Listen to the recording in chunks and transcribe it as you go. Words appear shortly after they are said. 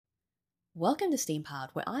Welcome to STEAM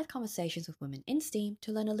Powered, where I have conversations with women in STEAM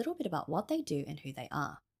to learn a little bit about what they do and who they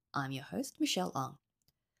are. I'm your host, Michelle Ong.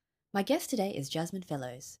 My guest today is Jasmine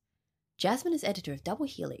Fellows. Jasmine is editor of Double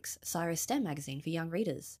Helix, Cyro's STEM magazine for young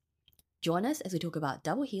readers. Join us as we talk about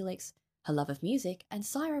Double Helix, her love of music, and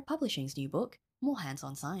Cyro Publishing's new book, More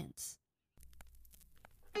Hands-on Science.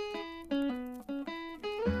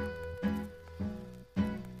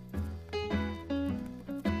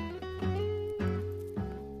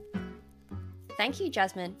 Thank you,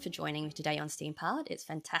 Jasmine, for joining me today on STEAM Powered. It's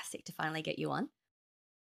fantastic to finally get you on.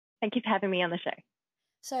 Thank you for having me on the show.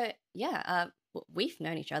 So, we've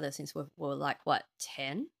known each other since we were like,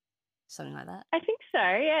 10? Something like that. I think so.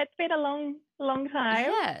 Yeah, it's been a long time.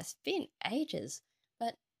 Yeah, it's been ages.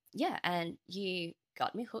 But yeah, and you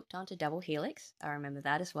got me hooked onto Double Helix. I remember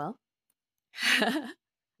that as well.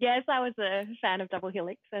 Yes, I was a fan of Double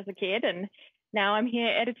Helix as a kid, and now I'm here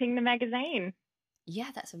editing the magazine. Yeah,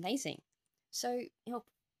 that's amazing. So,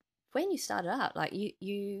 when you started out, like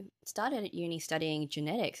you started at uni studying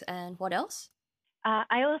genetics, and what else?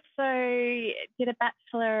 I also did a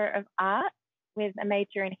Bachelor of Arts with a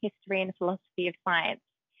major in history and philosophy of science.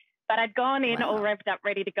 But I'd gone in all revved up,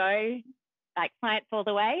 ready to go, like science all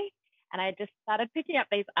the way. And I just started picking up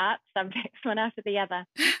these art subjects one after the other.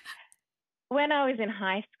 When I was in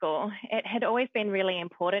high school, it had always been really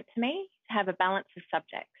important to me to have a balance of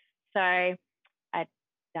subjects. So I'd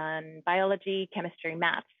done biology, chemistry,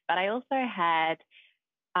 maths, but I also had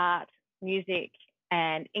art, music,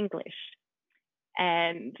 and English.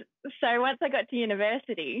 And so once I got to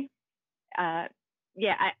university, I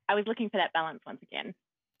was looking for that balance once again.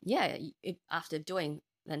 Yeah, after doing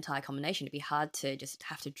the entire combination, it'd be hard to just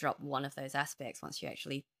have to drop one of those aspects once you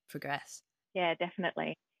actually progress. Yeah,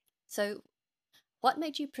 definitely. So what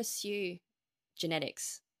made you pursue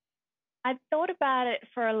genetics? I'd thought about it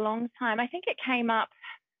for a long time. I think it came up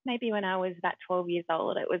maybe when I was about 12 years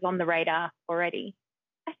old. It was on the radar already.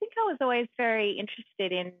 I think I was always very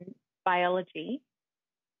interested in biology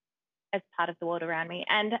as part of the world around me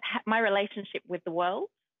and my relationship with the world.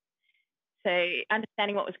 So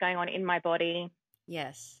understanding what was going on in my body.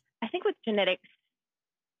 Yes. I think with genetics,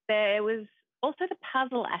 there was also the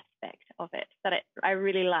puzzle aspect of it that I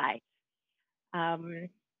really liked. Looking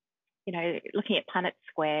at Punnett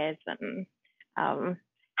squares and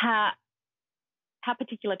how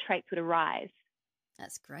particular traits would arise.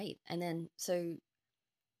 That's great. And then, so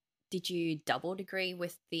did you double degree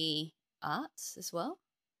with the arts as well?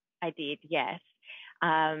 I did, yes.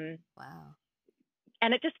 Wow.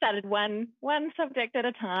 And it just started one subject at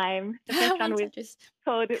a time. The first one was just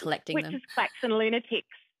called collecting Witches, them. Quacks and Lunatics.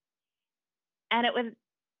 And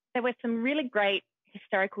there were some really great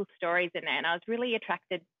historical stories in there. And I was really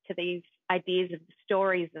attracted to these ideas of the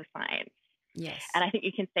stories of science. Yes. And I think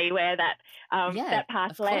you can see where that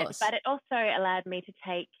path led. But it also allowed me to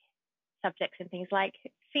take subjects in things like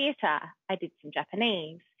theatre. I did some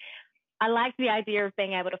Japanese. I liked the idea of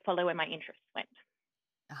being able to follow where my interests went.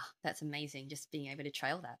 Oh, that's amazing, just being able to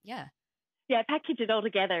trail that. Yeah. Yeah, package it all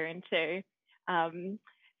together into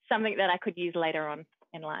something that I could use later on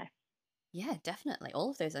in life. Yeah, definitely. All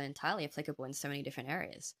of those are entirely applicable in so many different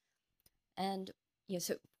areas. And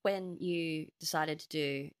so when you decided to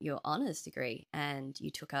do your honours degree and you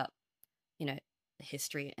took up, the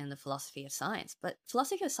history and the philosophy of science, but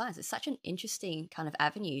philosophy of science is such an interesting kind of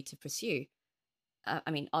avenue to pursue.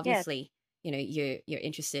 Obviously, yes. You're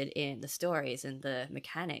interested in the stories and the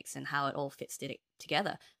mechanics and how it all fits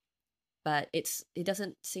together, but it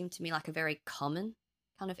doesn't seem to me like a very common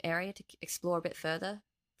kind of area to explore a bit further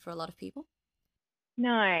for a lot of people.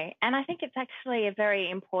 No, and I think it's actually a very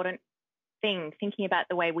important thing, thinking about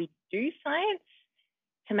the way we do science,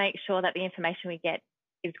 to make sure that the information we get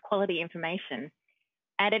is quality information.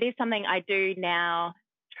 And it is something I do now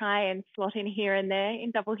try and slot in here and there in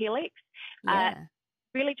Double Helix. Yeah.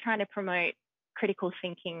 Really trying to promote critical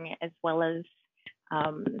thinking as well as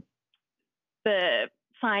the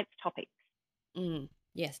science topics.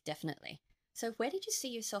 Yes, definitely. So where did you see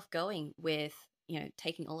yourself going with,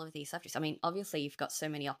 taking all of these subjects? I mean, obviously you've got so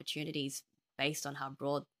many opportunities based on how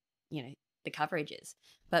broad, the coverage is,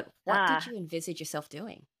 but what did you envisage yourself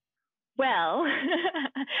doing? Well,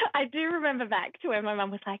 I do remember back to where my mum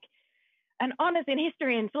was like, an honours in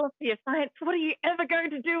history and philosophy of science, what are you ever going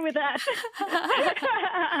to do with that?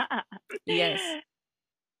 Yes.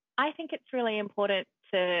 I think it's really important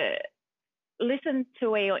to listen to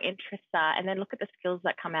where your interests are and then look at the skills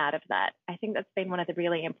that come out of that. I think that's been one of the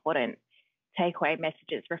really important takeaway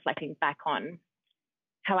messages, reflecting back on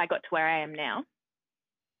how I got to where I am now.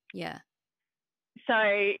 Yeah. So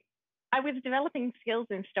I was developing skills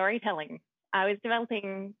in storytelling. I was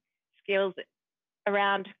developing skills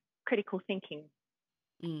around critical thinking.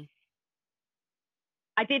 Mm.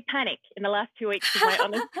 I did panic in the last 2 weeks of my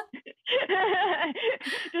honours,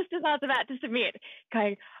 just as I was about to submit,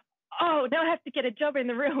 going, oh, now I have to get a job in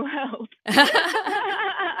the real world.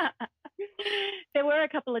 There were a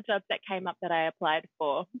couple of jobs that came up that I applied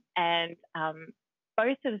for, and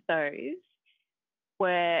both of those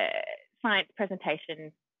were science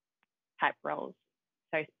presentation type roles,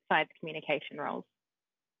 so science communication roles.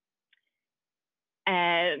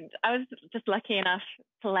 And I was just lucky enough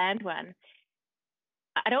to land one.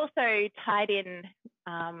 I'd also tied in,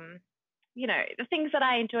 the things that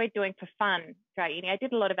I enjoyed doing for fun throughout uni. I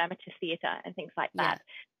did a lot of amateur theatre and things like that.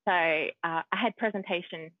 So I had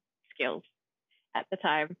presentation skills at the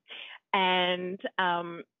time. And,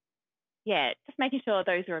 just making sure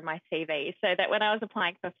those were in my CV so that when I was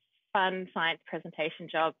applying for fun science presentation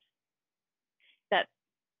jobs, that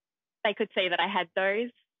they could see that I had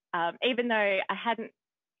those, even though I hadn't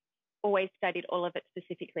always studied all of it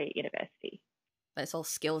specifically at university. But it's all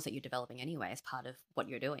skills that you're developing anyway as part of what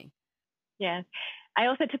you're doing. Yeah. I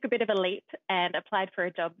also took a bit of a leap and applied for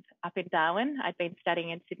a job up in Darwin. I'd been studying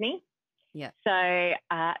in Sydney. Yeah. So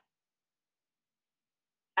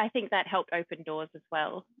I think that helped open doors as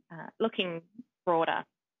well, looking broader.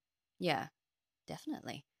 Yeah,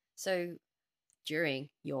 definitely. So during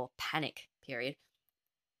your panic period,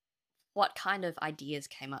 what kind of ideas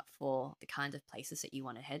came up for the kinds of places that you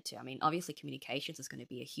want to head to? I mean, obviously communications is going to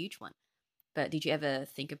be a huge one, but did you ever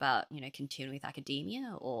think about, continuing with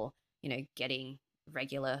academia or, getting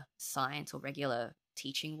regular science or regular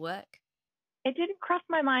teaching work? It didn't cross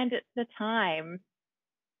my mind at the time.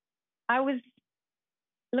 I was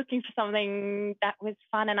looking for something that was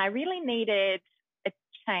fun and I really needed a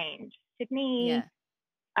change. Sydney,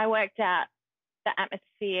 I worked out the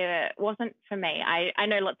atmosphere wasn't for me. I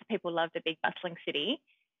know lots of people love the big bustling city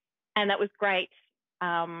and that was great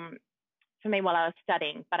for me while I was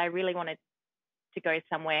studying, but I really wanted to go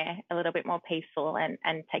somewhere a little bit more peaceful and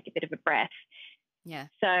take a bit of a breath. Yeah.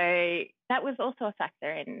 So that was also a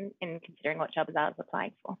factor in considering what jobs I was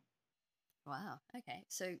applying for. Wow. Okay.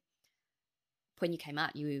 So when you came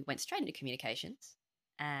out, you went straight into communications,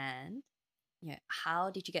 and how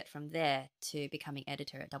did you get from there to becoming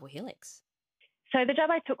editor at Double Helix? So the job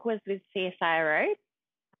I took was with CSIRO,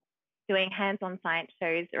 doing hands-on science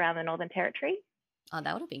shows around the Northern Territory. Oh,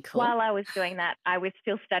 that would have been cool. While I was doing that, I was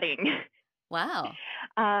still studying. Wow.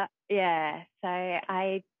 Yeah. So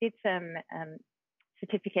I did some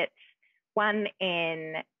certificates, one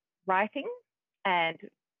in writing, and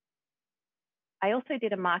I also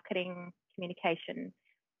did a marketing communication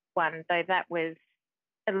one, though that was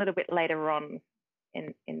a little bit later on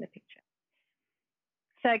in the picture.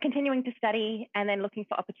 So continuing to study and then looking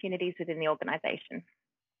for opportunities within the organisation.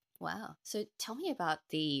 Wow. So tell me about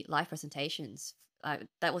the live presentations.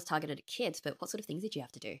 That was targeted at kids, but what sort of things did you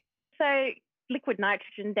have to do? So liquid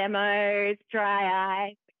nitrogen demos, dry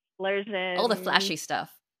ice, explosions. All the flashy stuff.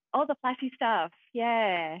 All the flashy stuff,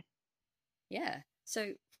 yeah. Yeah.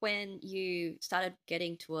 So when you started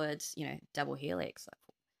getting towards, Double Helix,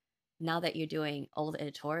 now that you're doing all the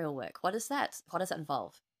editorial work, what does that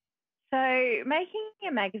involve? So making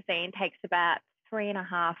a magazine takes about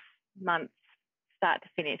 3.5 months start to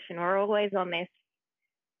finish, and we're always on this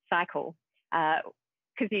cycle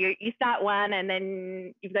because you start one and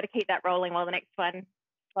then you've got to keep that rolling while the next one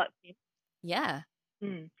slots in. Yeah.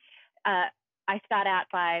 I start out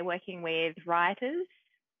by working with writers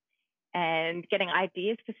and getting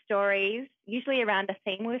ideas for stories, usually around a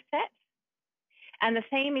theme we've set. And the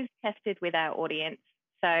theme is tested with our audience.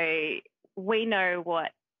 So we know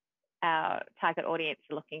what our target audience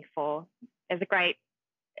are looking for. There's a great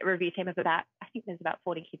review team of I think there's about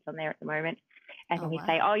 40 kids on there at the moment. And we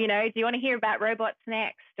say, do you want to hear about robots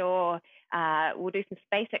next? Or we'll do some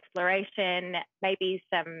space exploration, maybe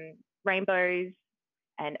some rainbows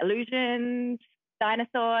and illusions,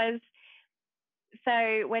 dinosaurs.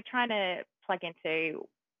 So we're trying to plug into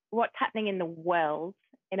what's happening in the world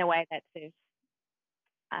in a way that's of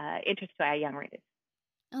interest to our young readers.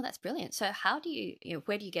 Oh, that's brilliant. So how do you,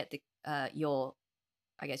 where do you get your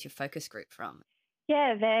focus group from?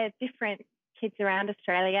 Yeah, they're different kids around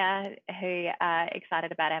Australia who are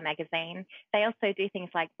excited about our magazine. They also do things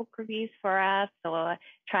like book reviews for us or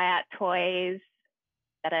try out toys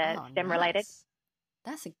that are STEM related.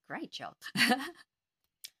 That's a great job.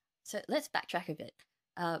 So let's backtrack a bit.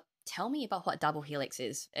 Tell me about what Double Helix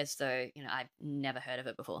is, as though, I've never heard of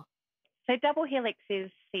it before. So Double Helix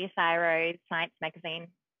is CSIRO's science magazine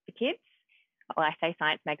for kids. Well, I say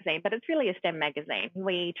science magazine, but it's really a STEM magazine.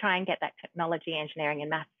 We try and get that technology, engineering and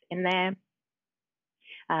maths in there.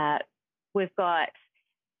 We've got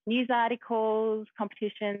news articles,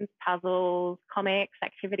 competitions, puzzles, comics,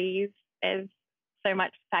 activities. There's so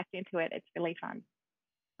much packed into it. It's really fun.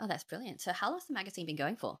 Oh, that's brilliant. So, how long's the magazine been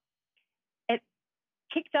going for? It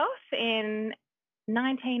kicked off in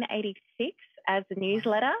 1986 as a Wow.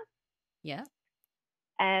 newsletter Yeah,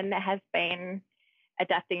 and has been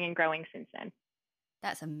adapting and growing since then.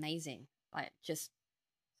 that's amazing. Like, just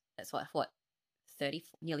that's what 30,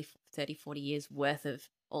 nearly 30, 40 years worth of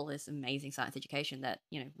all this amazing science education that,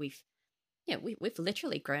 we've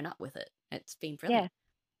literally grown up with it. It's been Yeah. brilliant.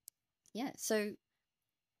 Yeah. So,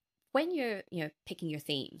 when you're, picking your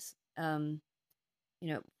themes,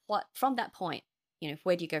 what from that point,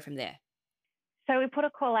 where do you go from there? So we put a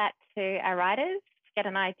call out to our writers to get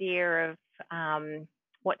an idea of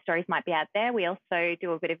what stories might be out there. We also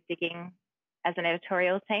do a bit of digging as an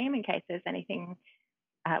editorial team in case there's anything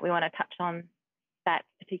we want to touch on that's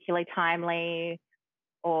particularly timely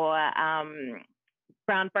or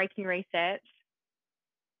groundbreaking research.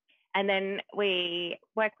 And then we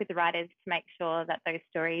work with the writers to make sure that those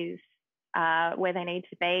stories are where they need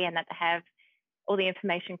to be and that they have all the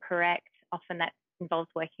information correct. Often that involves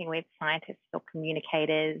working with scientists or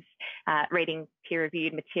communicators, reading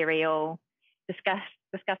peer-reviewed material,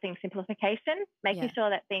 discussing simplification, making sure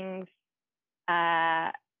that things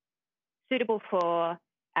are suitable for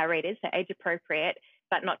our readers, so age appropriate,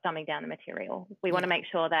 but not dumbing down the material. We want to make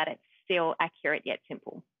sure that it's still accurate yet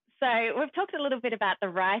simple. So we've talked a little bit about the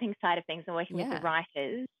writing side of things and working with the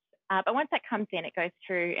writers. But once that comes in, it goes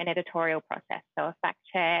through an editorial process. So a fact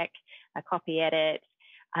check, a copy edit,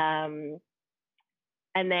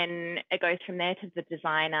 and then it goes from there to the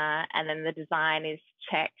designer, and then the design is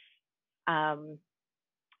checked.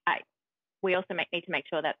 We also need to make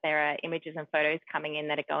sure that there are images and photos coming in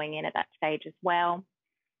that are going in at that stage as well.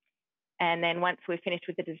 And then once we're finished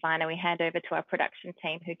with the designer, we hand over to our production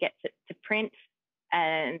team who gets it to print,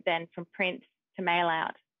 and then from print to mail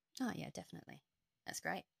out. Oh, yeah, definitely. That's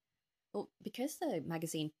great. Well, because the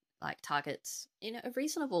magazine targets a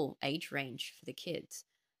reasonable age range for the kids,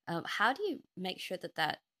 how do you make sure that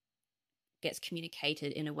that gets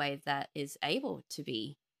communicated in a way that is able to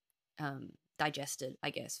be digested, I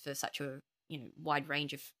guess, for such a wide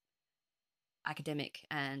range of academic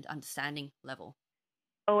and understanding level?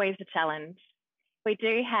 Always a challenge. We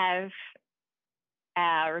do have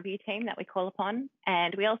our review team that we call upon,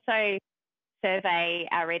 and we also survey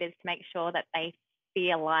our readers to make sure that they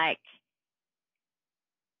feel like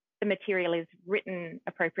the material is written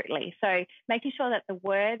appropriately. So making sure that the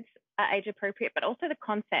words are age appropriate, but also the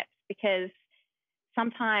concepts, because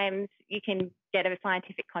sometimes you can get a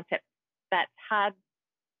scientific concept that's hard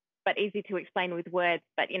but easy to explain with words,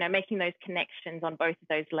 but making those connections on both of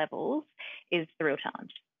those levels is the real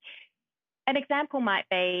challenge. An example might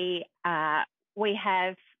be we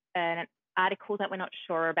have an article that we're not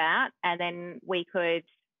sure about, and then we could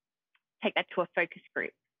take that to a focus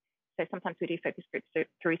group. So sometimes we do focus groups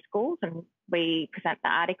through schools, and we present the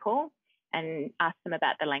article and ask them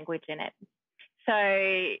about the language in it.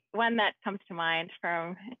 So one that comes to mind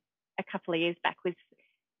from a couple of years back was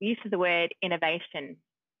the use of the word innovation,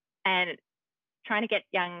 and trying to get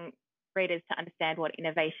young readers to understand what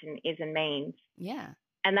innovation is and means. Yeah.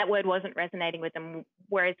 And that word wasn't resonating with them,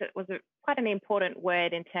 whereas it was quite an important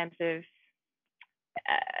word in terms of,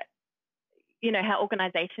 how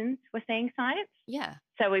organisations were seeing science. Yeah.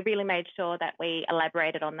 So we really made sure that we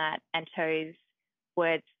elaborated on that and chose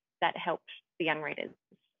words that helped the young readers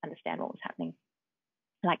understand what was happening,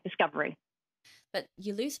 like discovery. But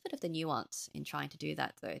you lose a bit of the nuance in trying to do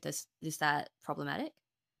that, though. Is that problematic?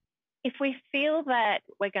 If we feel that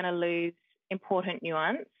we're going to lose important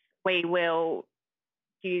nuance, we will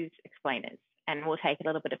use explainers, and we'll take a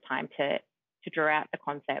little bit of time to draw out the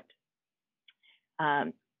concept.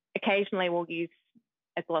 Occasionally, we'll use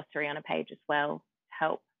a glossary on a page as well to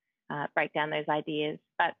help break down those ideas,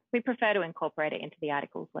 but we prefer to incorporate it into the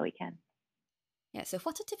articles where we can. Yeah, so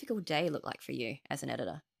what's a typical day look like for you as an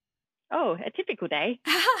editor? Oh, a typical day.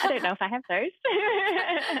 I don't know if I have those.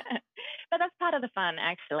 But that's part of the fun,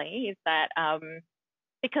 actually, is that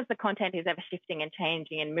because the content is ever shifting and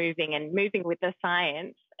changing and moving with the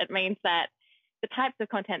science, it means that the types of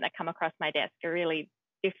content that come across my desk are really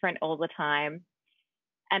different all the time.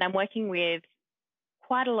 And I'm working with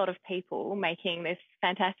quite a lot of people making this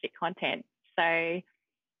fantastic content. So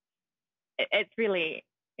it's really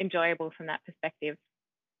enjoyable from that perspective.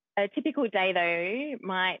 A typical day, though,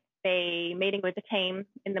 might be meeting with the team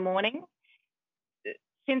in the morning.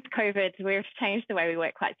 Since COVID, we've changed the way we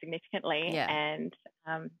work quite significantly, and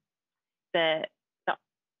the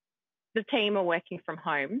team are working from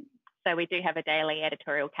home. So we do have a daily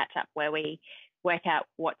editorial catch-up where we work out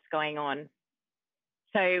what's going on.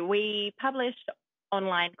 So we publish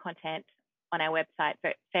online content on our website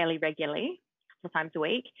fairly regularly, a couple of times a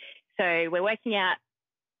week. So we're working out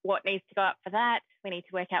what needs to go up for that. We need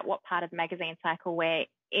to work out what part of the magazine cycle we're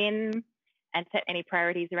in and set any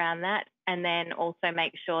priorities around that. And then also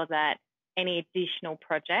make sure that any additional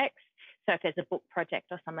projects, so if there's a book project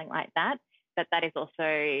or something like that, that is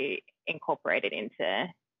also incorporated into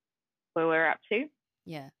where we're up to.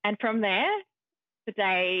 Yeah. And from there,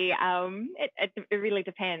 today, it really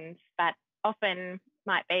depends, but often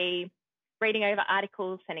might be reading over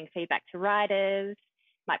articles, sending feedback to writers,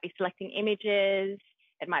 might be selecting images,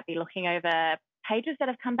 it might be looking over pages that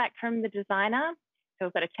have come back from the designer. So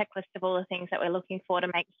we've got a checklist of all the things that we're looking for to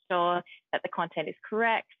make sure that the content is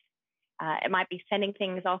correct. It might be sending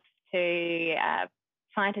things off to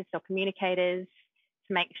scientists or communicators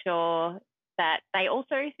to make sure that they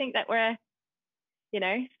also think that we're,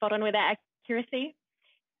 spot on with our accuracy.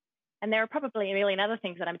 And there are probably a million other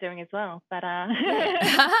things that I'm doing as well, but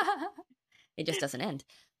it just doesn't end.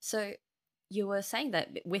 So you were saying that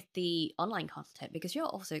with the online content, because you're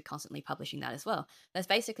also constantly publishing that as well, that's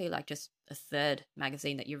basically like just a third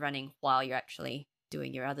magazine that you're running while you're actually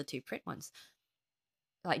doing your other 2 print ones.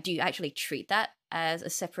 Like, do you actually treat that as a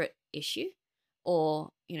separate issue? Or,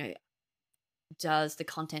 does the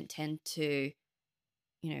content tend to,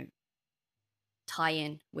 tie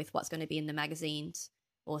in with what's going to be in the magazines?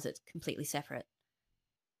 Or is it completely separate?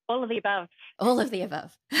 All of the above. All of the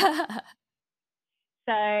above.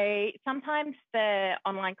 So sometimes the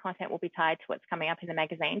online content will be tied to what's coming up in the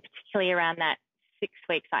magazine, particularly around that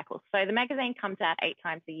 6-week cycle. So the magazine comes out 8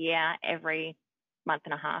 times a year, every month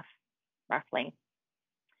and a half, roughly.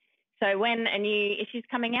 So when a new issue's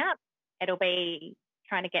coming out, it'll be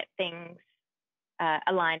trying to get things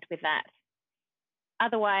aligned with that.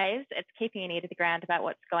 Otherwise, it's keeping an ear to the ground about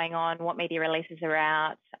what's going on, what media releases are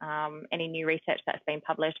out, any new research that's been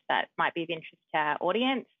published that might be of interest to our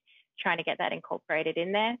audience, trying to get that incorporated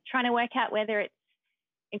in there, trying to work out whether it's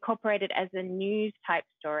incorporated as a news type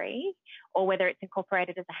story or whether it's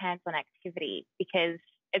incorporated as a hands-on activity, because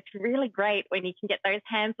it's really great when you can get those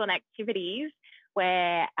hands-on activities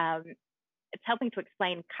where it's helping to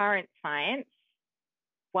explain current science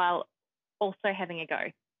while also having a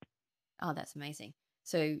go. Oh, that's amazing.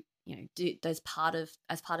 So, as part of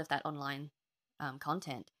that online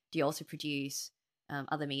content, do you also produce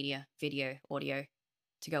other media, video, audio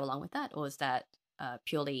to go along with that? Or is that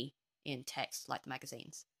purely in text like the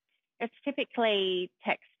magazines? It's typically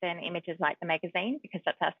text and images like the magazine because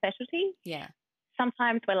that's our specialty. Yeah.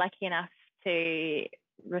 Sometimes we're lucky enough to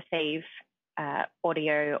receive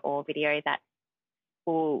audio or video that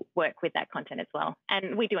will work with that content as well.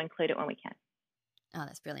 And we do include it when we can. Oh,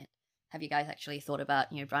 that's brilliant. Have you guys actually thought about,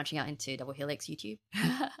 branching out into Double Helix YouTube?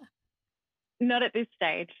 Not at this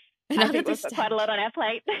stage. Not I think we've got quite a lot on our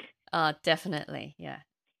plate. Oh, definitely. Yeah.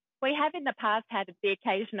 We have in the past had the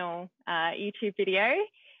occasional YouTube video.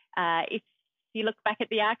 If you look back at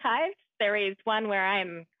the archives, there is one where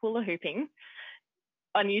I'm hula hooping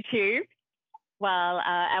on YouTube while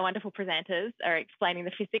our wonderful presenters are explaining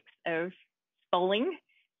the physics of bowling,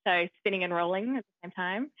 so spinning and rolling at the same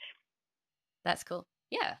time. That's cool.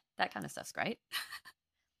 Yeah, that kind of stuff's great.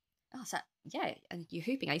 Oh, so yeah, and you're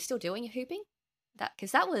hooping. Are you still doing your hooping?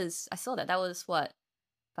 Because I saw that was what,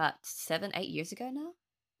 about 7-8 years ago now?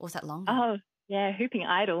 Or was that longer? Oh, yeah, hooping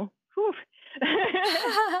idol. Whew.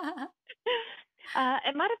 It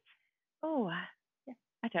might have,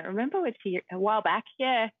 I don't remember which year, a while back,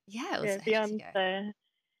 yeah. Yeah, it was beyond the...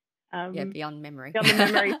 beyond memory. Beyond the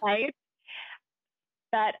memory phase.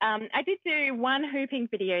 But I did do one hooping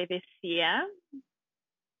video this year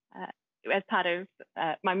as part of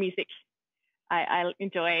my music. I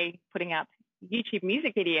enjoy putting up YouTube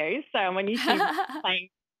music videos. So I'm on YouTube playing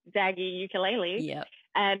Daggy ukulele. Yep.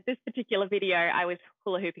 And this particular video, I was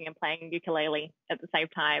hula hooping and playing ukulele at the same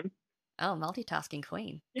time. Oh, multitasking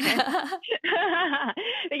queen.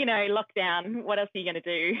 Lockdown. What else are you going to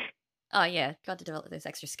do? Oh, yeah. Got to develop those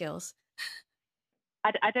extra skills.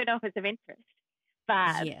 I don't know if it's of interest,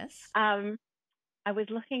 but yes. I was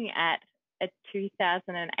looking at a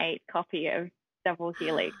 2008 copy of Double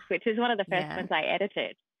Helix, which is one of the first ones I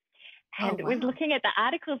edited. And was looking at the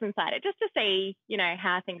articles inside it just to see,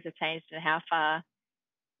 how things have changed and how far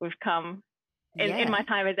we've come in my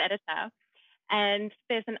time as editor. And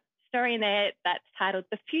there's a story in there that's titled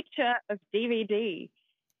 "The Future of DVD."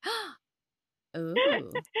 Ooh,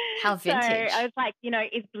 how vintage. So I was like,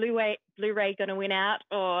 is Blu-ray going to win out,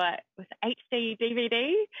 or was HD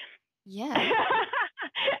DVD? Yeah.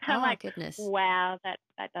 I'm like, goodness. Wow, that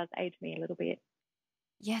does age me a little bit.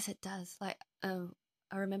 Yes, it does. Like,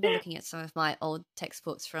 I remember looking at some of my old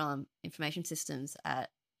textbooks from information systems at,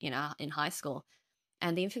 in high school,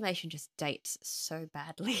 and the information just dates so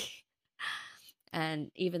badly.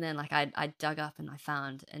 And even then, like I dug up and I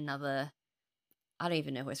found another. I don't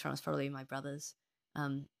even know who it's from. It's probably my brother's.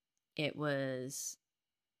 Um, it was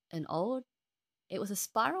an old. It was a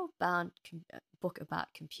spiral bound book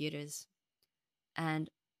about computers, and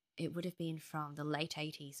it would have been from the late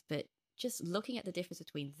 80s. But just looking at the difference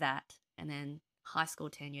between that and then high school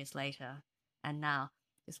 10 years later, and now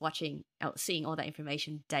just seeing all that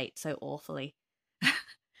information date so awfully.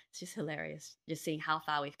 It's just hilarious, just seeing how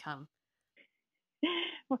far we've come.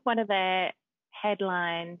 One of the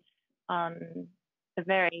headlines on the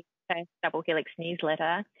very first Double Helix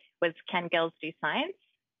newsletter was, "Can girls do science?"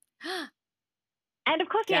 And of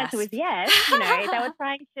course, the answer was yes. They were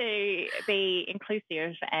trying to be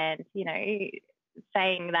inclusive and,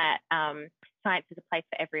 saying that science is a place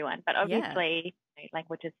for everyone. But obviously,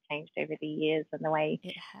 language has changed over the years, and the way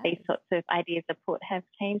these sorts of ideas are put have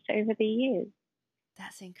changed over the years.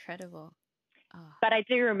 That's incredible. Oh. But I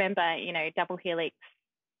do remember, Double Helix,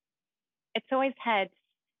 it's always had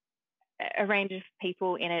a range of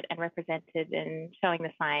people in it and represented and showing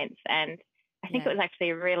the science. And I think it was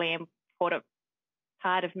actually a really important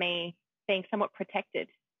part of me being somewhat protected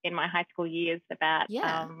in my high school years about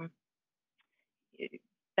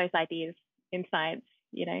those ideas in science,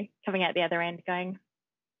 coming out the other end going,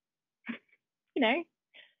 of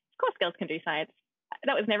course girls can do science.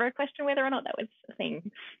 That was never a question whether or not that was a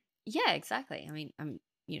thing. Yeah, exactly. I mean,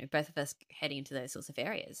 both of us heading into those sorts of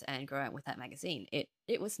areas and growing up with that magazine,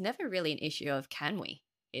 it was never really an issue of can we?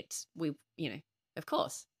 Of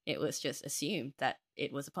course, it was just assumed that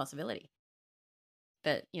it was a possibility.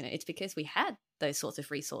 But, it's because we had those sorts of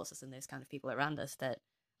resources and those kind of people around us that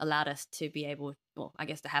allowed us to be able, well, I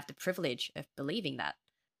guess to have the privilege of believing that.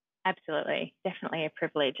 Absolutely. Definitely a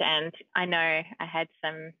privilege. And I know I had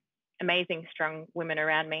some amazing, strong women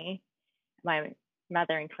around me, my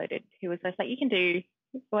mother included, who was just like, you can do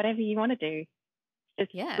whatever you want to do.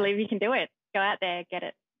 Just believe you can do it. Go out there, get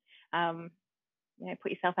it.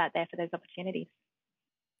 Put yourself out there for those opportunities.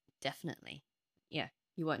 Definitely. Yeah.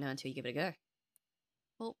 You won't know until you give it a go.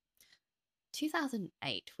 Well,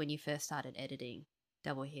 2008, when you first started editing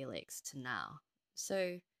Double Helix to now.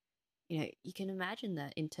 So, you can imagine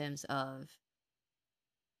that in terms of,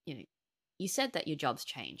 you said that your job's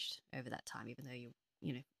changed over that time, even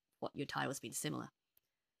though what your title's been similar.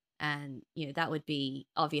 And, that would be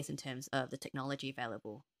obvious in terms of the technology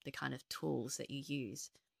available, the kind of tools that you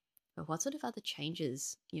use. But what sort of other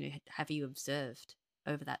changes, have you observed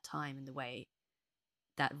over that time in the way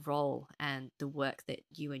that role and the work that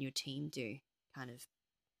you and your team do kind of,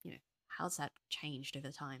 how's that changed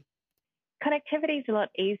over time? Connectivity is a lot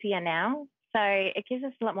easier now. So it gives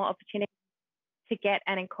us a lot more opportunity to get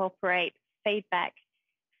and incorporate feedback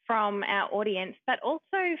from our audience, but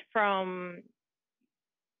also from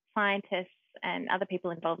scientists and other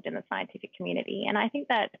people involved in the scientific community. And I think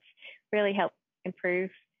that's really helped improve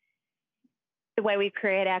the way we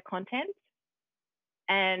create our content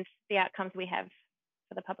and the outcomes we have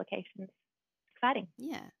for the publications. Exciting.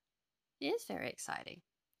 Yeah, it is very exciting.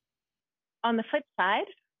 On the flip side,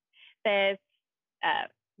 there's,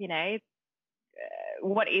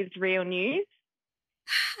 what is real news?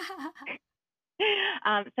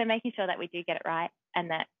 So making sure that we do get it right and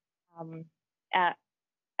that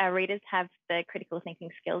our readers have the critical thinking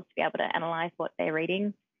skills to be able to analyse what they're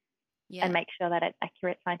reading and make sure that it's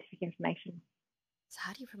accurate scientific information. So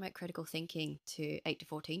how do you promote critical thinking to 8 to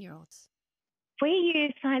 14-year-olds? We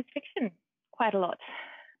use science fiction quite a lot.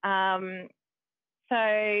 So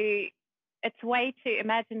it's a way to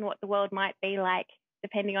imagine what the world might be like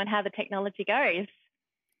depending on how the technology goes.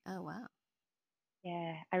 Oh, wow.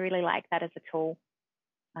 Yeah, I really like that as a tool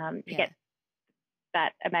to get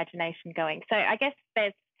that imagination going. So I guess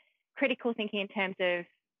there's critical thinking in terms of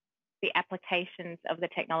the applications of the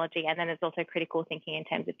technology, and then there's also critical thinking in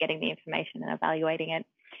terms of getting the information and evaluating it.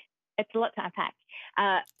 It's a lot to unpack.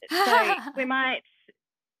 So we might,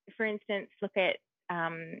 for instance, look at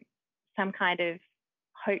some kind of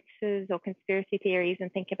hoaxes or conspiracy theories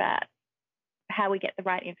and think about how we get the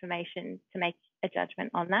right information to make a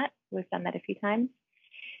judgment on that. We've done that a few times.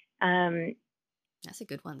 That's a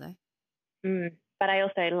good one, though. But I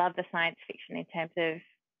also love the science fiction in terms of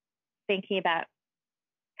thinking about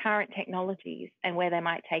current technologies and where they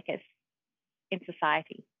might take us in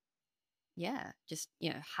society. Yeah, just,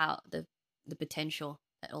 how the potential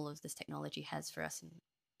that all of this technology has for us in the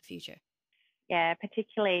future. Yeah,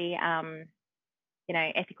 particularly,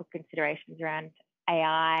 ethical considerations around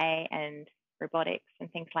AI and robotics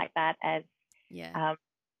and things like that, as it's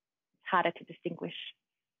harder to distinguish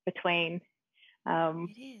between.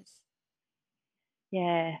 It is.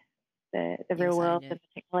 Yeah, the Yeah, we're real starting world to, of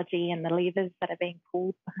the technology and the levers that are being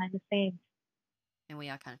pulled behind the scenes. and we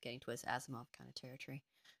are kind of getting towards Asimov kind of territory.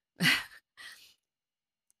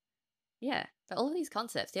 Yeah, but all of these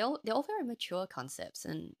concepts, they're all very mature concepts,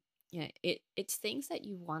 and it's things that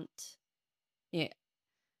you want. Yeah,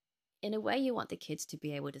 in a way, you want the kids to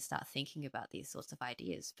be able to start thinking about these sorts of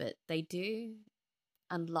ideas, but they do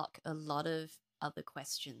unlock a lot of other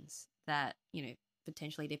questions that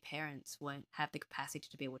potentially their parents won't have the capacity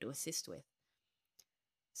to be able to assist with.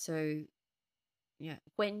 So,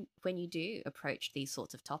 when you do approach these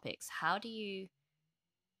sorts of topics, how do you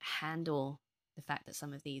handle the fact that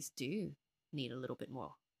some of these do need a little bit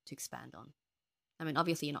more to expand on? I mean,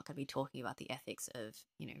 obviously, you're not going to be talking about the ethics of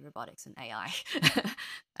robotics and AI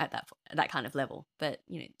at that kind of level, but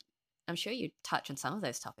I'm sure you touch on some of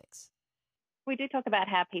those topics. We do talk about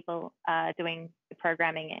how people are doing the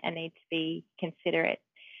programming and need to be considerate,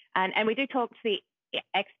 and we do talk to the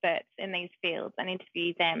experts in these fields and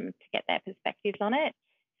interview them to get their perspectives on it,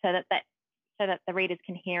 so that the readers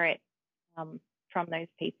can hear it from those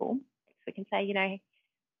people. So we can say,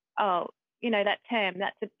 that term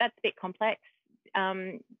that's a bit complex.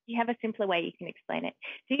 You have a simpler way you can explain it.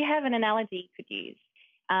 Do you have an analogy you could use?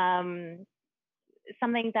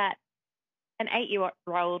 Something that an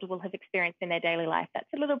 8-year-old will have experienced in their daily life.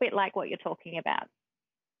 That's a little bit like what you're talking about.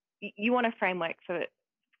 You want a framework for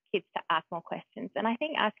kids to ask more questions. And I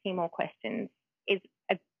think asking more questions is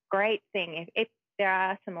a great thing. If there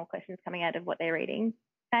are some more questions coming out of what they're reading,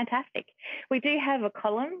 fantastic. We do have a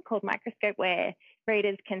column called Microscope where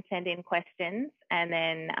readers can send in questions, and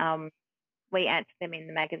then we answer them in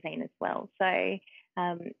the magazine as well. So,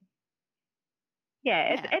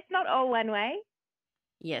 it's not all one way.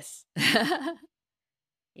 Yes.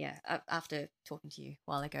 Yeah, after talking to you a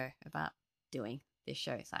while ago about doing this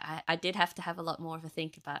show, so I did have to have a lot more of a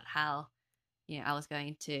think about how I was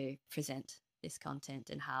going to present this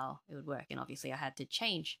content and how it would work, and obviously I had to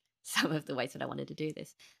change some of the ways that I wanted to do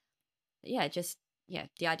this. But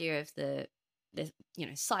the idea of the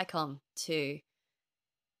SciComm to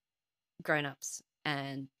grown-ups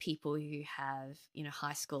and people who have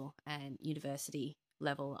high school and university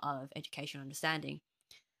level of education understanding,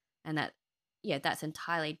 and that's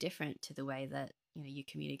entirely different to the way that you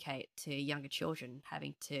communicate to younger children,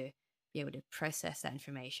 having to be able to process that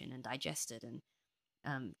information and digest it and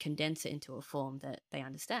condense it into a form that they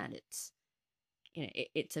understand.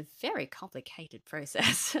 It's a very complicated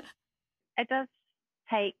process. It does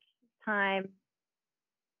take time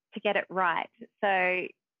to get it right. So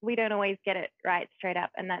we don't always get it right straight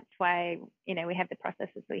up, and that's why we have the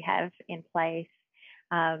processes we have in place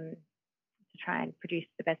to try and produce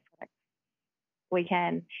the best product we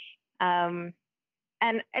can. And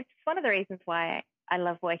it's one of the reasons why I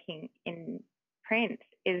love working in print,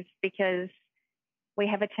 is because we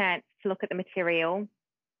have a chance to look at the material,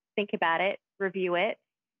 think about it, review it,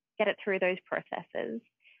 get it through those processes,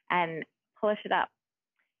 and polish it up.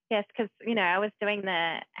 Yes, because I was doing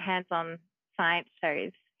the hands-on science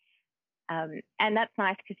shows, and that's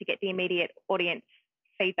nice because you get the immediate audience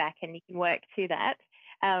feedback and you can work to that.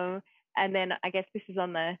 And then I guess this is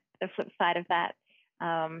on the flip side of that.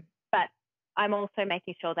 But I'm also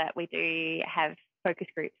making sure that we do have focus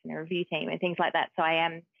groups and a review team and things like that. So I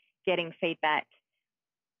am getting feedback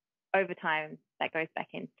over time that goes back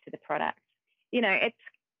into the product. It's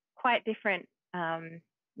quite different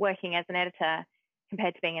working as an editor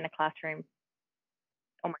compared to being in a classroom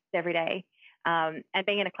almost every day. And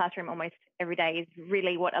being in a classroom almost every day is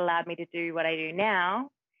really what allowed me to do what I do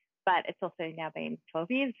now. But it's also now been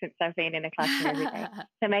 12 years since I've been in a classroom every day.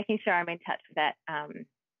 So making sure I'm in touch with that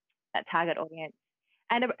target audience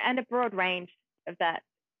and a broad range of that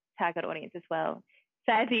target audience as well.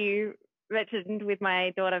 So as you mentioned, with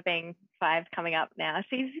my daughter being 5 coming up now,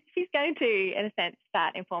 she's going to, in a sense,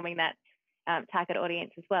 start informing that target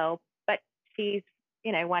audience as well. But she's,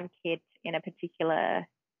 one kid in a particular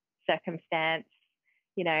circumstance.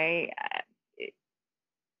 We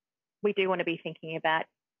do want to be thinking about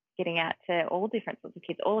getting out to all different sorts of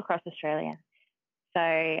kids all across Australia. So,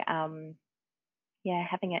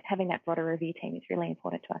 having that broader review team is really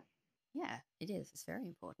important to us. Yeah, it is. It's very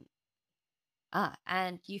important.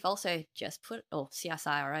 And you've also just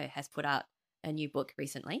CSIRO has put out a new book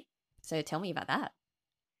recently. So tell me about that.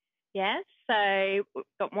 Yeah, so we've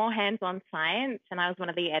got more hands-on science, and I was one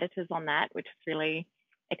of the editors on that, which was really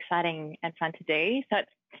exciting and fun to do. So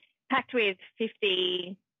it's packed with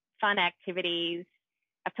 50 fun activities.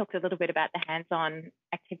 I've talked a little bit about the hands-on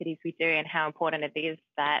activities we do and how important it is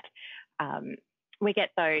that we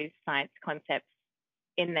get those science concepts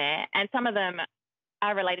in there. And some of them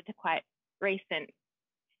are related to quite recent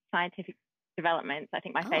scientific developments. I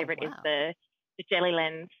think my favorite is wow. the jelly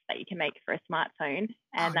lens that you can make for a smartphone,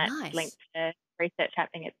 and Oh, that's linked nice. to research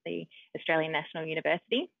happening at the Australian National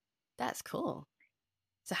University. That's cool.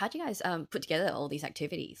 So how do you guys put together all these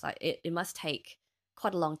activities? Like it must take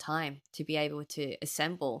quite a long time to be able to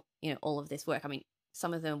assemble, all of this work. I mean,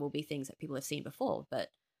 some of them will be things that people have seen before, but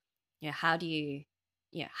how do you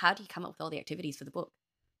come up with all the activities for the book?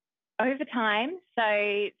 Over time,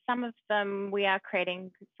 so some of them we are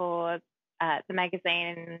creating for the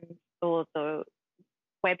magazine or the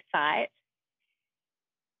website.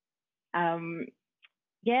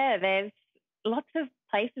 There's lots of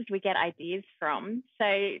places we get ideas from. So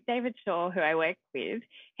David Shaw, who I work with,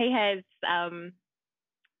 he has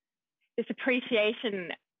this appreciation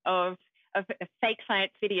of fake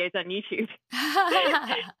science videos on YouTube.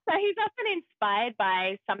 So he's often inspired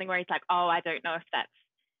by something where he's like, oh, I don't know if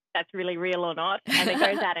that's really real or not. And he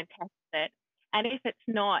goes out and tests it. And if it's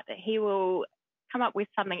not, he will come up with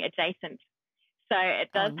something adjacent. So it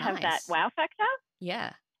Oh, does have that nice. wow factor.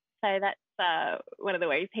 Yeah. So that's one of the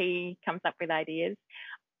ways he comes up with ideas.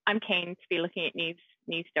 I'm keen to be looking at news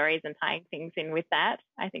stories and tying things in with that.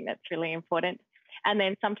 I think that's really important. And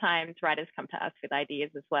then sometimes writers come to us with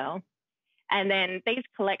ideas as well. And then these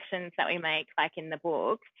collections that we make, like in the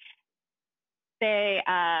book, they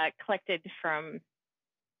are collected from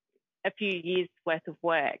a few years worth of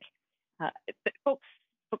work. But books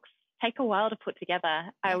take a while to put together.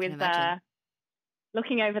 Yeah, I I was can imagine.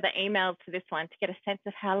 looking over the emails to this one to get a sense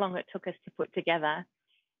of how long it took us to put together.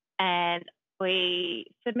 And we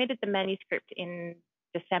submitted the manuscript in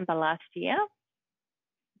December last year.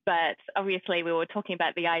 But obviously we were talking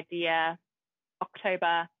about the idea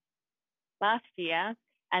October last year,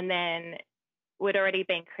 and then we'd already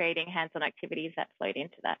been creating hands-on activities that flowed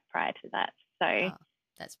into that prior to that. So Oh,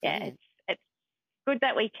 that's brilliant. it's good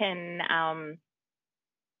that we can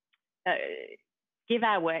give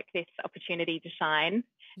our work this opportunity to shine.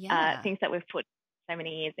 Yeah, Things that we've put so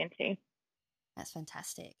many years into. that's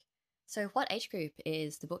fantastic. So what age group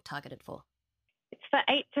is the book targeted for? It's for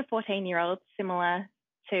 8 to 14-year-olds, similar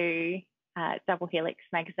to Double Helix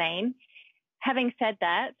magazine. Having said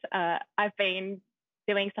that, I've been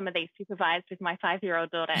doing some of these supervised with my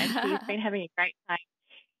 5-year-old daughter, and she's been having a great time.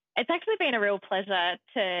 It's actually been a real pleasure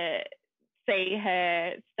to see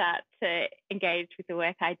her start to engage with the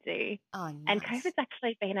work I do. Oh, And nice. COVID's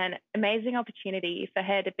actually been an amazing opportunity for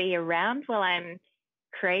her to be around while I'm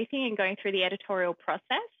creating and going through the editorial process.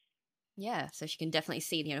 Yeah, so she can definitely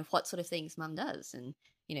see, what sort of things mum does and,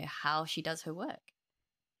 how she does her work.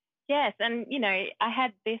 Yes, and, I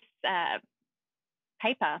had this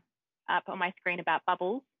paper up on my screen about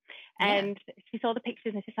bubbles, Yeah. and she saw the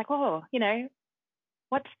pictures and she's like, oh,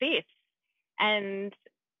 what's this? And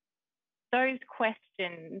those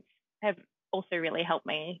questions have also really helped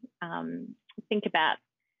me think about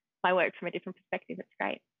my work from a different perspective. It's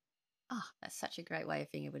great. Oh, that's such a great way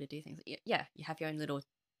of being able to do things. Yeah, you have your own little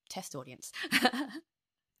test audience.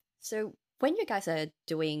 So when you guys are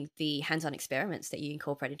doing the hands-on experiments that you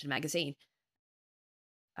incorporate into the magazine,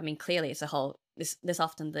 I mean, clearly it's a whole, there's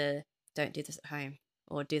often the don't do this at home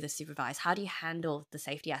or do this supervised. How do you handle the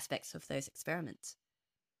safety aspects of those experiments?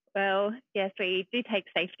 Well, yes, we do take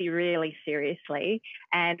safety really seriously,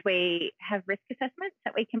 and we have risk assessments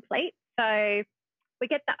that we complete. So we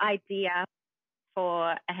get the idea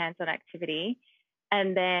for a hands-on activity,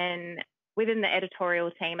 and then within the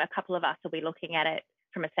editorial team, a couple of us will be looking at it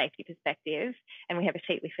from a safety perspective, and we have a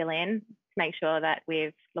sheet we fill in to make sure that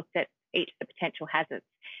we've looked at each of the potential hazards,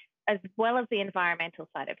 as well as the environmental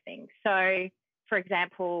side of things. So, for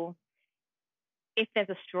example, if there's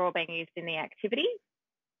a straw being used in the activity,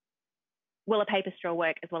 will a paper straw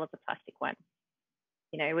work as well as a plastic one?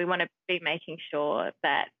 We want to be making sure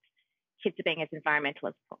that kids are being as environmental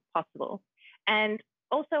as possible. And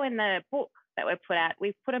also in the book that we've put out,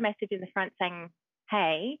 we've put a message in the front saying,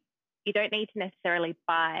 hey, you don't need to necessarily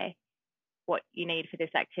buy what you need for this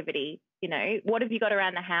activity. What have you got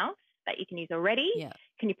around the house that you can use already? Yeah.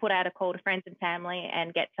 Can you put out a call to friends and family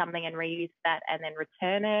and get something and reuse that and then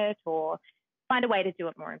return it, or find a way to do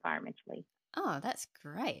it more environmentally? Oh, that's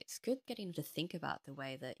great. It's good getting them to think about the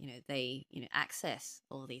way that, they, access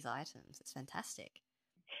all these items. It's fantastic.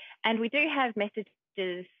 And we do have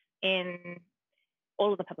messages in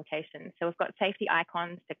all of the publications. So we've got safety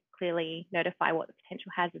icons to clearly notify what the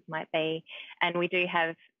potential hazards might be. And we do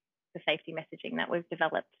have the safety messaging that we've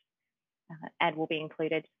developed and will be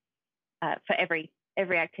included for every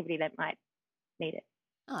activity that might need it.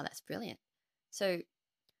 Oh, that's brilliant. So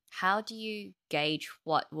how do you gauge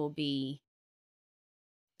what will be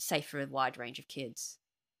safe for a wide range of kids?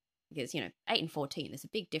 because, 8 and 14, there's a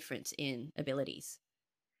big difference in abilities.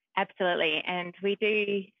 Absolutely. And we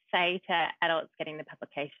do say to adults getting the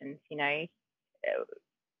publications,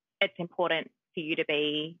 it's important for you to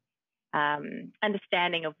be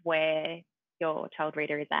understanding of where your child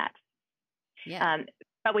reader is at. Yeah.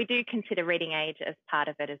 But we do consider reading age as part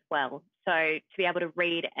of it as well. So to be able to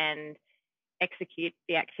read and execute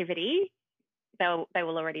the activity, they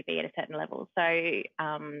will already be at a certain level. So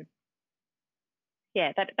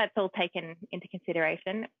that's all taken into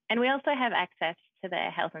consideration. And we also have access to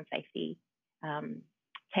the health and safety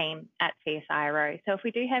team at CSIRO. So if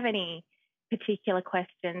we do have any particular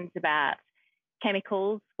questions about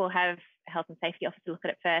chemicals, we'll have a health and safety officer look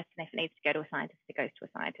at it first, and if it needs to go to a scientist, it goes to a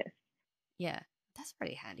scientist. Yeah, that's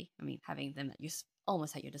pretty handy. I mean, having them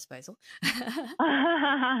almost at your disposal.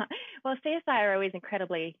 Well, CSIRO is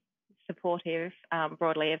incredibly supportive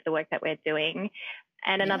broadly of the work that we're doing.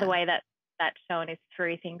 And another way that's shown is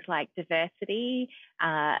through things like diversity.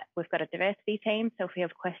 We've got a diversity team, so if we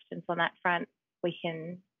have questions on that front, we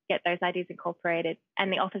can get those ideas incorporated.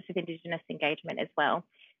 And the Office of Indigenous Engagement as well,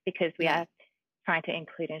 because we are trying to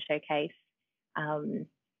include and showcase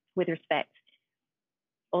with respect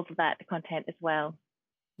all of that, the content as well.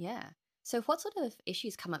 Yeah. So what sort of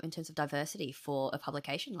issues come up in terms of diversity for a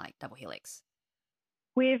publication like Double Helix?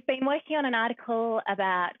 We've been working on an article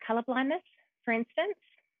about colour blindness, for instance.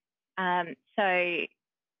 So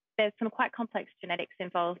there's some quite complex genetics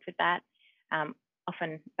involved with that,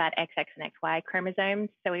 often about XX and XY chromosomes.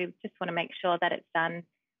 So we just want to make sure that it's done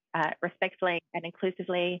respectfully and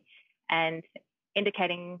inclusively, and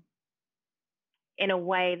indicating in a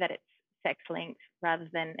way that it's sex-linked rather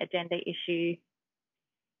than a gender issue,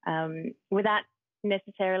 without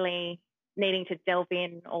necessarily needing to delve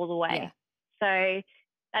in all the way. Yeah. So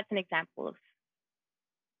that's an example of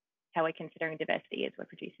how we're considering diversity as we're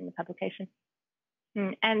producing the publication.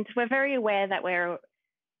 And we're very aware that we're,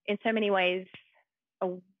 in so many ways,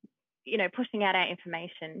 pushing out our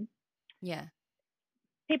information. Yeah.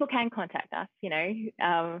 People can contact us,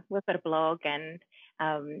 we've got a blog and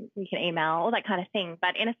you can email, all that kind of thing.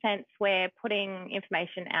 But in a sense, we're putting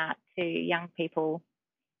information out to young people,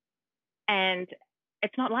 and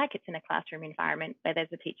it's not like it's in a classroom environment where there's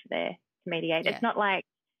a teacher there to mediate. Yeah. It's not like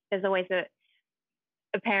there's always a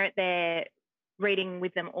parent there reading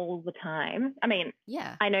with them all the time. I mean,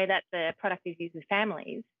 I know that the product is used with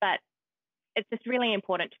families, but it's just really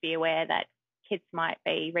important to be aware that kids might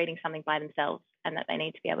be reading something by themselves and that they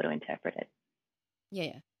need to be able to interpret it.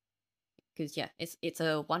 Yeah. Because, it's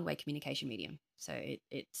a one-way communication medium. So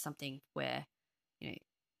it's something where,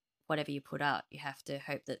 whatever you put out, you have to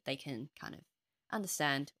hope that they can kind of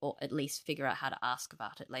understand or at least figure out how to ask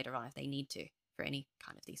about it later on if they need to for any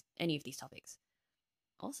of these topics.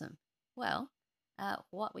 Awesome. Well,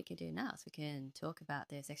 what we can do now is we can talk about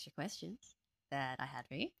those extra questions that I had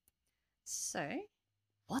for you. So,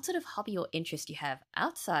 what sort of hobby or interest do you have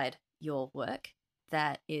outside your work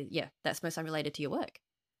that's most unrelated to your work?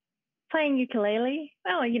 Playing ukulele.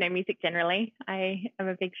 Well, music generally. I am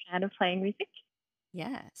a big fan of playing music.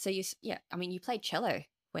 Yeah. So you played cello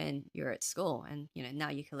when you were at school, and now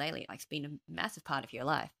ukulele, it's been a massive part of your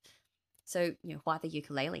life. So why the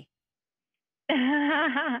ukulele?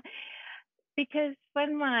 Because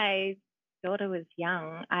when my daughter was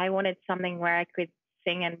young, I wanted something where I could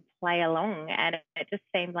sing and play along, and it just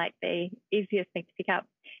seemed like the easiest thing to pick up.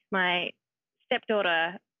 My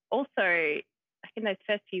stepdaughter also, in those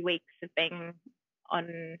first few weeks of being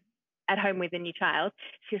at home with a new child,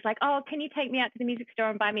 she was like, "Oh, can you take me out to the music store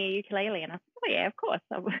and buy me a ukulele?" And I said, "Oh yeah, of course,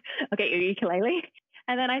 I'll get you a ukulele."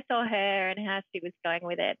 And then I saw her and how she was going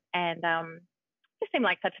with it, and it just seemed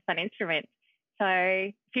like such a fun instrument. So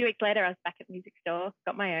a few weeks later, I was back at the music store,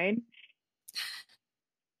 got my own,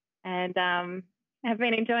 and have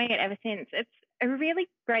been enjoying it ever since. It's a really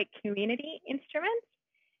great community instrument.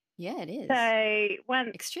 Yeah, it is. So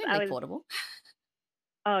extremely portable.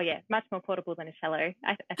 Oh yeah, much more portable than a cello.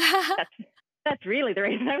 That's really the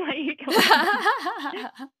reason I want ukulele.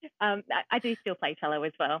 I do still play cello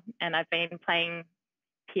as well, and I've been playing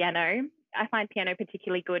piano. I find piano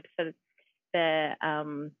particularly good for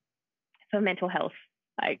mental health.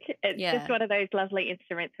 It's just one of those lovely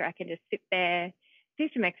instruments where I can just sit there, do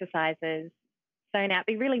some exercises, zone out,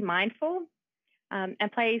 be really mindful,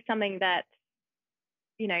 and play something that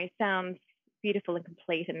sounds beautiful and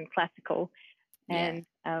complete and classical. And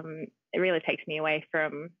it really takes me away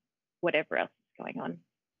from whatever else is going on.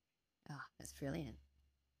 Oh, that's brilliant.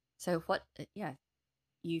 So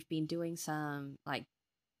you've been doing some,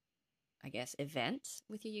 events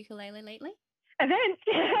with your ukulele lately? Events?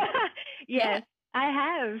 Yes, I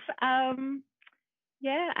have.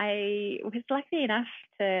 Yeah, I was lucky enough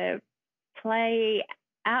to play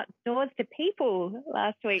outdoors to people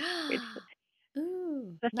last week, which was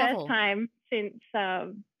Ooh, the first novel. time since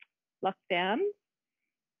lockdown.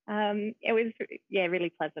 It was, yeah, really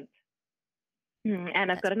pleasant. And I've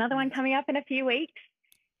That's got another one amazing. coming up in a few weeks.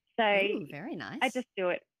 So Ooh, very I nice. just do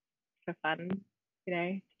it for fun,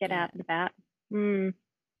 to get Yeah, out and about. Mm.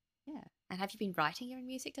 yeah. And have you been writing your own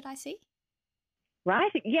music, did I see?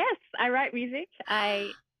 Writing, yes, I write music.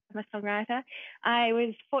 I'm a songwriter. I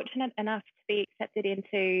was fortunate enough to be accepted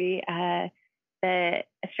into the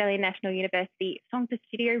Australian National University Song to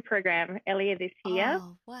Studio program earlier this year.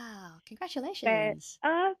 Oh, wow. So, Congratulations.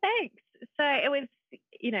 thanks. So it was,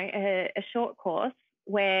 a short course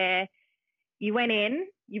where you went in,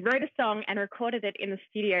 you wrote a song and recorded it in the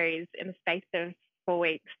studios in the space of 4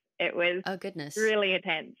 weeks. It was Oh, goodness. really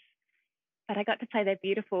intense. But I got to play their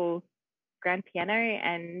beautiful grand piano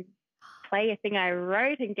and play a thing I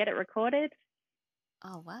wrote and get it recorded.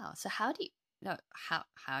 Oh, wow. So no,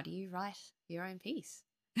 how do you write your own piece?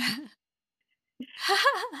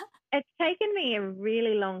 It's taken me a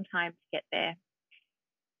really long time to get there.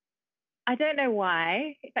 I don't know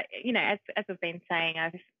why, but as I've been saying,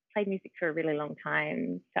 I've played music for a really long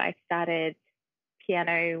time. So I started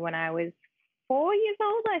piano when I was 4 years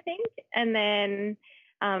old, I think, and then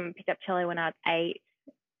picked up cello when I was 8.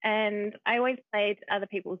 And I always played other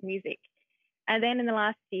people's music. And then in the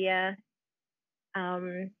last year,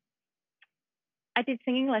 um, I did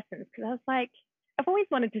singing lessons because I was like, I've always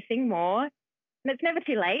wanted to sing more, and it's never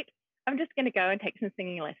too late. I'm just going to go and take some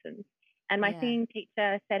singing lessons. And my Yeah. singing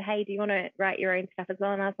teacher said, hey, do you want to write your own stuff as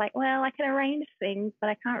well? And I was like, well, I can arrange things, but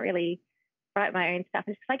I can't really write my own stuff.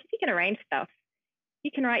 And she's like, if you can arrange stuff,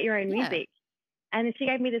 you can write your own Yeah. music. And she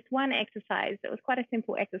gave me this one exercise. It was quite a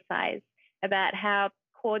simple exercise about how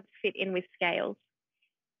chords fit in with scales.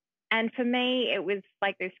 And for me, it was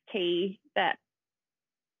like this key that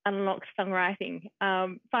unlocked songwriting.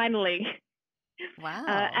 Finally, Wow.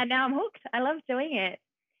 and now I'm hooked. I love doing it.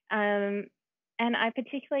 And I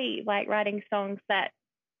particularly like writing songs that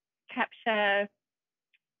capture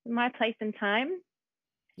my place and time.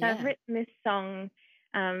 So I've Yeah. written this song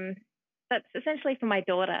that's essentially for my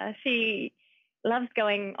daughter. She loves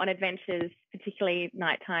going on adventures, particularly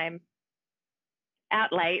nighttime,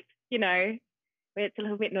 out late, where it's a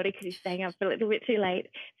little bit naughty because she's staying up a little bit too late.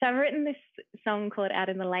 So I've written this song called Out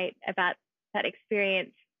in the Late about that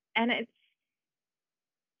experience. And it's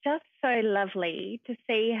just so lovely to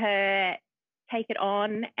see her take it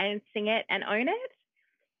on and sing it and own it.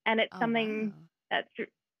 And it's Oh, something wow. that's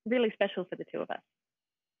really special for the two of us.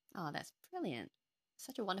 Oh, that's brilliant.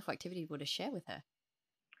 Such a wonderful activity to share with her.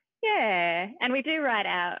 Yeah. And we do write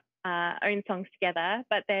our own songs together,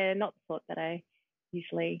 but they're not the sort that I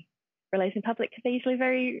usually release in public because they're usually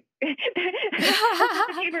very, the sense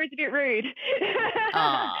of humor is a bit rude.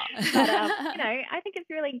 Ah. But, I think it's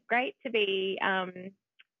really great to be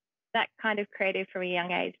that kind of creative from a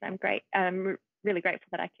young age. I'm really grateful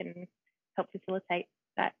that I can help facilitate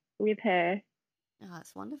that with her. Oh,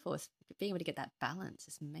 it's wonderful. Being able to get that balance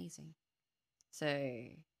is amazing. So,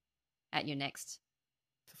 at your next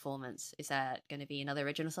performance, is that going to be another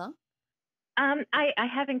original song? I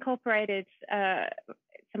have incorporated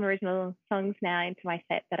some original songs now into my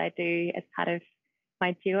set that I do as part of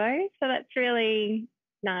my duo. So that's really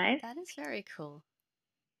nice. That is very cool.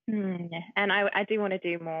 And I do want to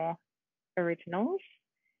do more originals,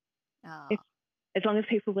 if, Oh, as long as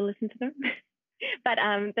people will listen to them. But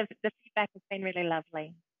the feedback has been really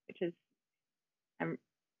lovely, which is I'm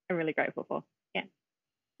really grateful for. Yeah.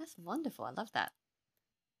 that's wonderful. I love that.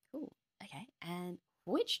 Cool. Okay. And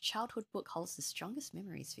which childhood book holds the strongest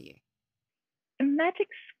memories for you? The magic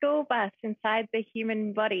school bus inside the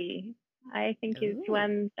human body, I think, is Ooh.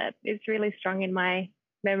 one that is really strong in my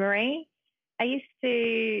memory. I used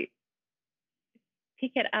to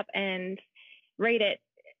pick it up and read it,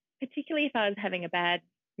 particularly if I was having a bad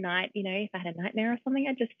night, if I had a nightmare or something,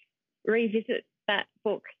 I'd just revisit that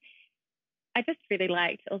book. I just really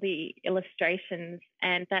liked all the illustrations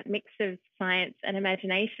and that mix of science and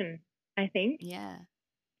imagination, I think. Yeah.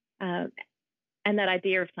 Um, and that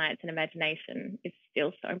idea of science and imagination is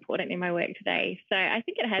still so important in my work today. So I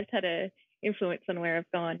think it has had an influence on where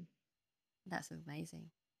I've gone. That's amazing.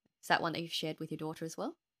 Is that one that you've shared with your daughter as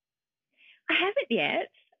well? I haven't yet.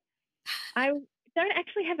 I don't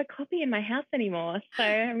actually have a copy in my house anymore, so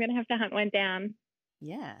I'm going to have to hunt one down.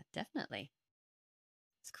 Yeah, definitely.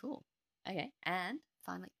 It's cool. Okay. And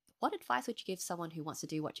finally, what advice would you give someone who wants to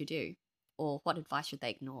do what you do? Or what advice should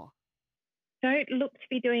they ignore? Don't look to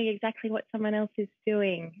be doing exactly what someone else is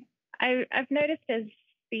doing. I've noticed as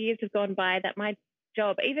the years have gone by that my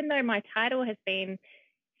job, even though my title has been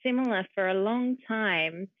similar for a long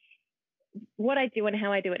time. What I do and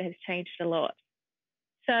how I do it has changed a lot.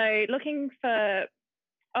 So looking for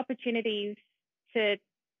opportunities to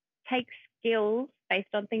take skills based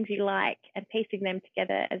on things you like and piecing them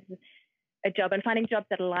together as a job and finding jobs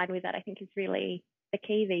that align with that, I think is really the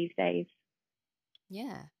key these days.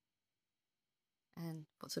 Yeah. And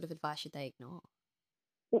what sort of advice should they ignore?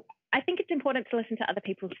 Well, I think it's important to listen to other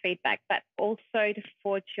people's feedback, but also to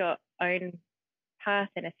forge your own path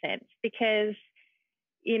in a sense, because,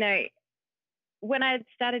 you know, when I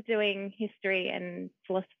started doing history and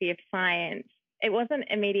philosophy of science, it wasn't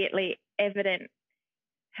immediately evident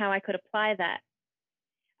how I could apply that.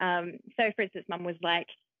 So, for instance, Mum was like,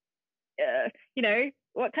 you know,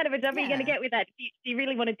 what kind of a job are you going to get with that? Do you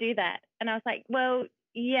really want to do that? And I was like, well,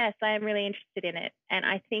 yes, I am really interested in it. And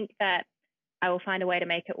I think that I will find a way to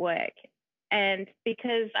make it work. And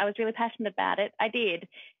because I was really passionate about it, I did.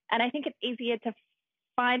 And I think it's easier to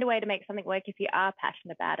find a way to make something work if you are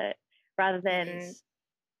passionate about it, rather than,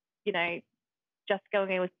 you know, just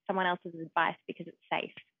going in with someone else's advice because it's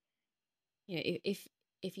safe. You know,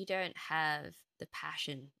 if you don't have the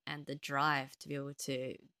passion and the drive to be able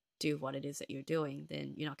to do what it is that you're doing,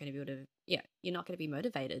 then you're not going to be able to, you're not going to be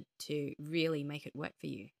motivated to really make it work for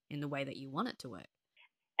you in the way that you want it to work.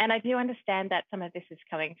 And I do understand that some of this is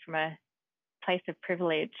coming from a place of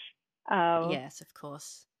privilege. Yes, of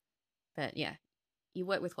course. But yeah, you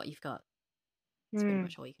work with what you've got. It's pretty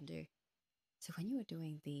much all you can do. So when you were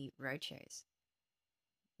doing the roadshows,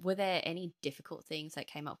 were there any difficult things that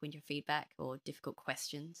came up with your feedback or difficult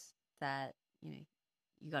questions that, you know,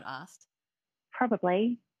 you got asked?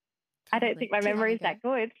 Probably. I don't think my memory is that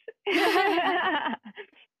good.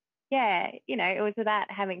 Yeah, you know, it was about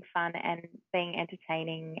having fun and being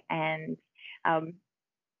entertaining and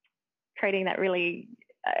creating that really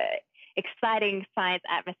exciting science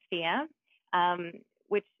atmosphere,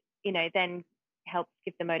 which, you know, then helps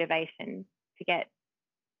give the motivation to get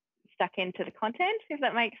stuck into the content, if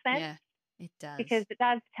that makes sense. Yeah, it does. Because it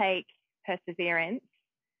does take perseverance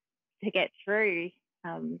to get through,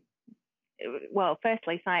 well,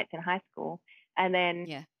 firstly, science in high school and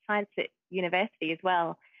then science at university as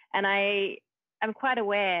well. And I am quite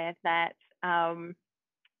aware that,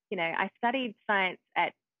 you know, I studied science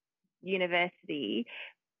at university,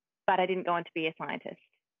 but I didn't go on to be a scientist.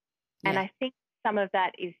 Yeah. And I think some of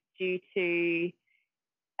that is due to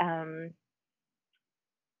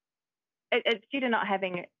it's due to not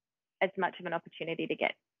having as much of an opportunity to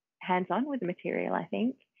get hands-on with the material, I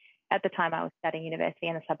think. At the time I was studying university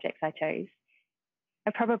and the subjects I chose.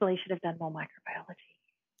 I probably should have done more microbiology.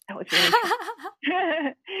 That was really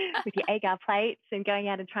fun. With your agar plates and going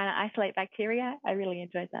out and trying to isolate bacteria. I really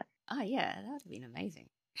enjoyed that. Oh, yeah, that would have been amazing.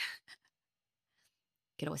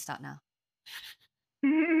 Could always start now.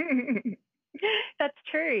 That's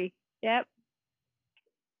true. Yep.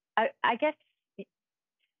 I guess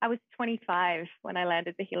I was 25 when I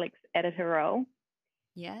landed the Helix editor role.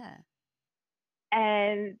 Yeah.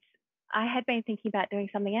 And I had been thinking about doing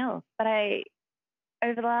something else, but I,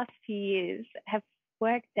 over the last few years, have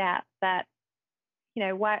worked out that, you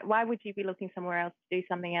know, why would you be looking somewhere else to do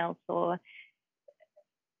something else, or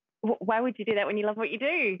why would you do that when you love what you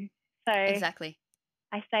do? So exactly.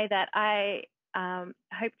 I say that I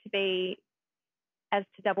hope to be as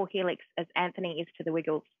to Double Helix as Anthony is to the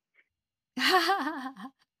Wiggles.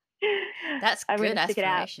 That's good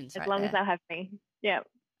aspirations, as long as they'll have me. Yeah.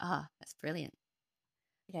 That's brilliant.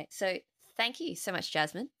 Okay, so thank you so much,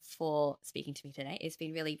 Jasmine, for speaking to me today. It's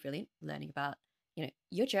been really brilliant learning about, you know,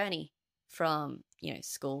 your journey from, you know,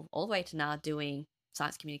 school all the way to now doing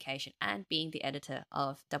science communication and being the editor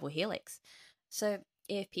of Double Helix. So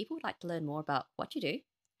if people would like to learn more about what you do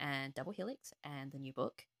and Double Helix and the new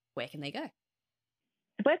book, where can they go?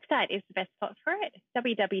 The website is the best spot for it,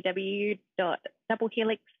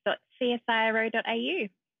 www.doublehelix.csiro.au.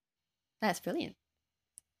 That's brilliant.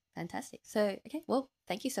 Fantastic. So, okay, well,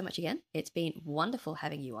 thank you so much again. It's been wonderful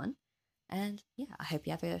having you on. And yeah, I hope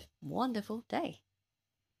you have a wonderful day.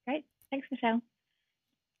 Great. Thanks, Michelle.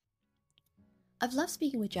 I've loved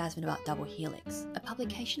speaking with Jasmine about Double Helix, a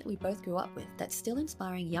publication that we both grew up with that's still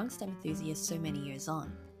inspiring young STEM enthusiasts so many years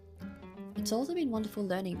on. It's also been wonderful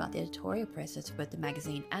learning about the editorial process for both the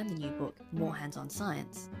magazine and the new book, More Hands-on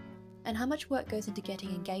Science, and how much work goes into getting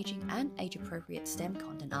engaging and age-appropriate STEM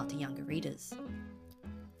content out to younger readers.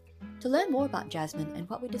 To learn more about Jasmine and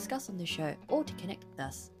what we discuss on the show, or to connect with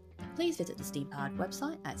us, please visit the Steampowered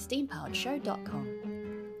website at steampoweredshow.com.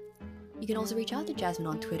 You can also reach out to Jasmine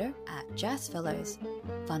on Twitter at JazzFellows,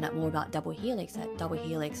 find out more about Double Helix at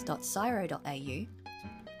doublehelix.ciro.au,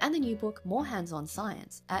 and the new book More Hands-On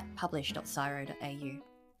Science at publish.sciro.au.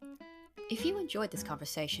 If you enjoyed this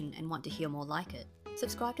conversation and want to hear more like it,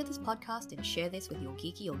 subscribe to this podcast and share this with your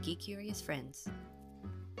geeky or geek-curious friends.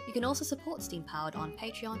 You can also support Steam Powered on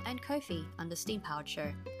Patreon and Ko-fi under Steam Powered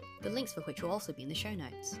Show, the links for which will also be in the show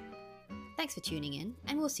notes. Thanks for tuning in,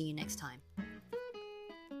 and we'll see you next time.